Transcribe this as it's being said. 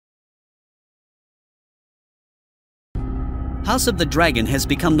House of the Dragon has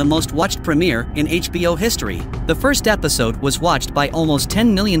become the most watched premiere in HBO history. The first episode was watched by almost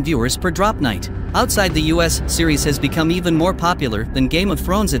 10 million viewers per drop night. Outside the US, series has become even more popular than Game of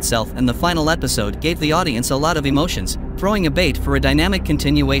Thrones itself, and the final episode gave the audience a lot of emotions, throwing a bait for a dynamic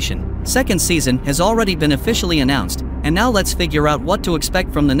continuation. Second season has already been officially announced, and now let's figure out what to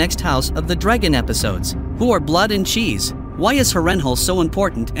expect from the next House of the Dragon episodes. Who are Blood and Cheese? Why is Harrenhal so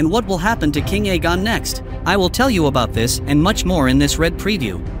important, and what will happen to King Aegon next? I will tell you about this and much more in this red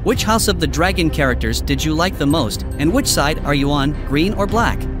preview. Which House of the Dragon characters did you like the most, and which side are you on, green or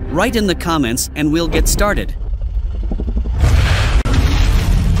black? Write in the comments and we'll get started.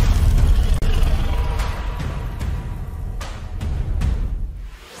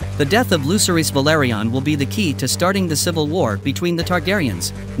 The death of Lucerys Velaryon will be the key to starting the civil war between the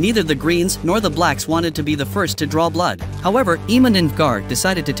Targaryens. Neither the Greens nor the Blacks wanted to be the first to draw blood. However, Aemon and Vhagar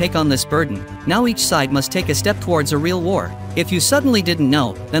decided to take on this burden. Now each side must take a step towards a real war. If you suddenly didn't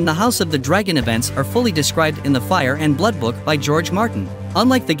know, then the House of the Dragon events are fully described in the Fire and Blood book by George Martin.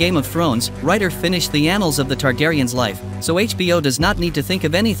 Unlike the Game of Thrones, writer finished the annals of the Targaryens' life, so HBO does not need to think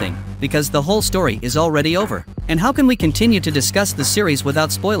of anything, because the whole story is already over. And how can we continue to discuss the series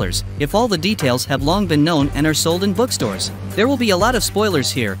without spoilers, if all the details have long been known and are sold in bookstores? There will be a lot of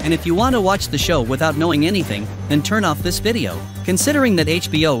spoilers here, and if you want to watch the show without knowing anything, then turn off this video. Considering that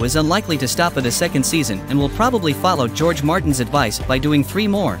HBO is unlikely to stop at a second season and will probably follow George Martin's advice by doing 3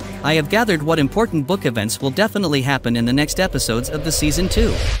 more, I have gathered what important book events will definitely happen in the next episodes of the season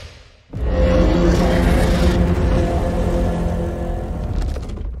 2.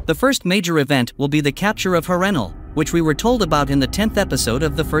 The first major event will be the capture of Harrenhal, which we were told about in the 10th episode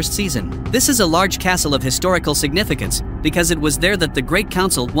of the first season. This is a large castle of historical significance, because it was there that the Great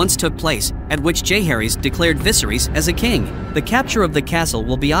Council once took place, at which Jaehaerys declared Vyseris as a king. The capture of the castle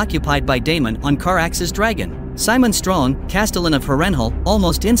will be occupied by Daemon on Carax's dragon. Simon Strong, Castellan of Harrenhal,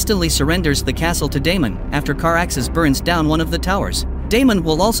 almost instantly surrenders the castle to Daemon after Caraxes burns down one of the towers. Daemon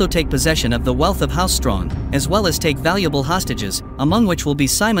will also take possession of the wealth of House Strong, as well as take valuable hostages, among which will be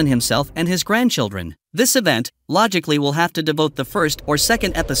Simon himself and his grandchildren. This event, logically, will have to devote the first or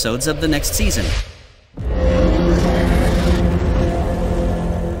second episodes of the next season.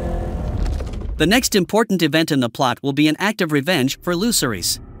 The next important event in the plot will be an act of revenge for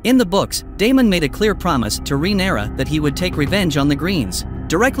Lucerys. In the books, Daemon made a clear promise to Rhaenyra that he would take revenge on the Greens.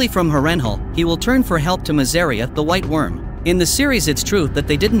 Directly from Harrenhal, he will turn for help to Mysaria, the White Worm. In the series, it's true that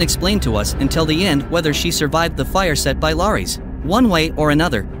they didn't explain to us until the end whether she survived the fire set by Larys. One way or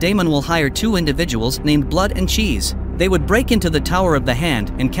another, Daemon will hire 2 individuals named Blood and Cheese. They would break into the Tower of the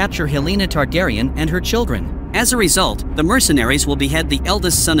Hand and capture Helaena Targaryen and her children. As a result, the mercenaries will behead the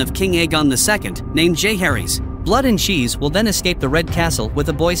eldest son of King Aegon II, named Jaehaerys. Blood and Cheese will then escape the Red Castle with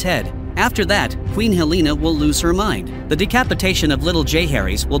a boy's head. After that, Queen Helaena will lose her mind. The decapitation of little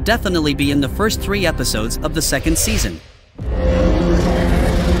Jaehaerys will definitely be in the first 3 episodes of the second season.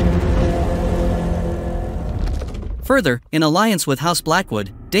 Further, in alliance with House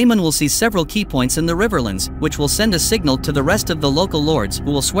Blackwood, Daemon will seize several key points in the Riverlands, which will send a signal to the rest of the local lords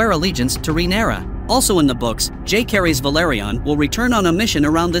who will swear allegiance to Rhaenyra. Also in the books, Jaehaerys Velaryon will return on a mission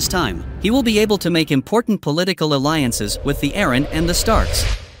around this time. He will be able to make important political alliances with the Arryn and the Starks.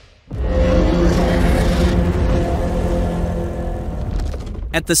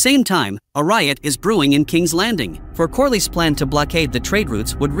 At the same time, a riot is brewing in King's Landing, for Corlys' plan to blockade the trade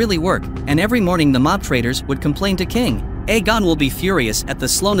routes would really work, and every morning the mob traders would complain to King. Aegon will be furious at the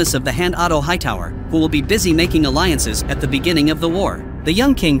slowness of the Hand Otto Hightower, who will be busy making alliances at the beginning of the war. The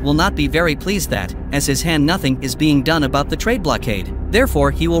young king will not be very pleased that, as his hand, nothing is being done about the trade blockade.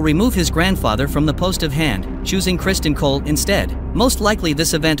 Therefore, he will remove his grandfather from the post of Hand, choosing Criston Cole instead. Most likely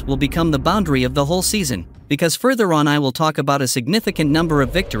this event will become the boundary of the whole season, because further on I will talk about a significant number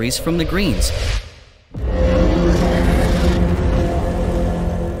of victories from the Greens.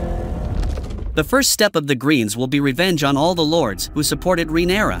 The first step of the Greens will be revenge on all the lords who supported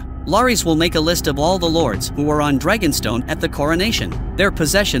Rhaenyra. Larys will make a list of all the lords who were on Dragonstone at the coronation. Their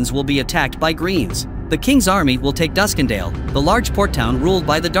possessions will be attacked by Greens. The king's army will take Duskendale, the large port town ruled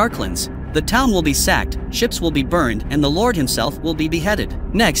by the Darklands. The town will be sacked, ships will be burned, and the lord himself will be beheaded.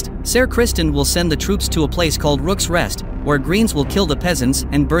 Next, Ser Criston will send the troops to a place called Rook's Rest, where Greens will kill the peasants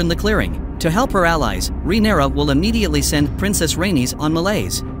and burn the clearing. To help her allies, Rhaenyra will immediately send Princess Rhaenys on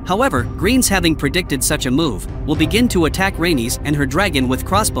Malaise. However, Greens, having predicted such a move, will begin to attack Rhaenys and her dragon with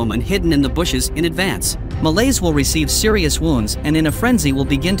crossbowmen hidden in the bushes in advance. Malaise will receive serious wounds and in a frenzy will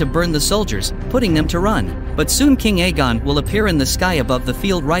begin to burn the soldiers, putting them to run. But soon King Aegon will appear in the sky above the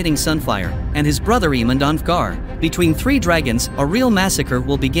field riding Sunfire, and his brother Aemond on Vgar. Between 3 dragons, a real massacre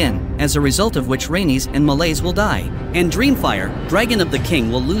will begin, as a result of which Rhaenys and Malaise will die. And Dreamfire, dragon of the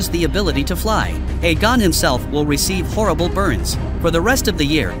king, will lose the ability to fly. Aegon himself will receive horrible burns. For the rest of the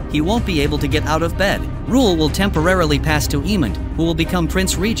year, he won't be able to get out of bed. Rule will temporarily pass to Aemond, who will become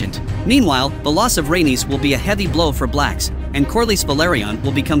Prince Regent. Meanwhile, the loss of Rhaenys will be a heavy blow for Blacks, and Corlys Velaryon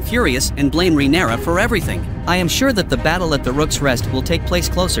will become furious and blame Rhaenyra for everything. I am sure that the battle at the Rook's Rest will take place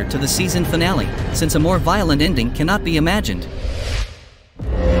closer to the season finale, since a more violent ending cannot be imagined.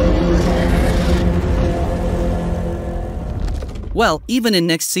 Well, even in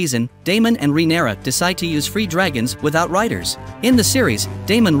next season, Daemon and Rhaenyra decide to use free dragons without riders. In the series,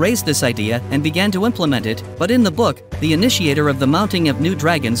 Daemon raised this idea and began to implement it, but in the book, the initiator of the mounting of new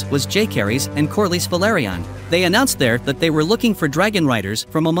dragons was Jaehaerys and Corlys Velaryon. They announced there that they were looking for dragon riders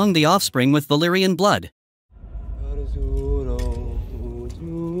from among the offspring with Valyrian blood.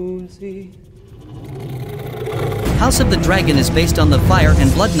 House of the Dragon is based on the Fire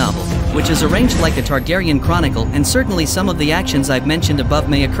and Blood novel, which is arranged like a Targaryen chronicle, and certainly some of the actions I've mentioned above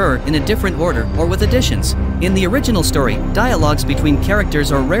may occur in a different order or with additions. In the original story, dialogues between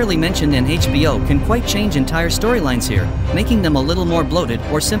characters are rarely mentioned, and HBO can quite change entire storylines here, making them a little more bloated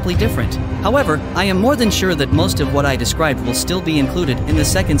or simply different. However, I am more than sure that most of what I described will still be included in the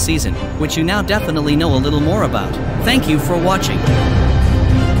second season, which you now definitely know a little more about. Thank you for watching.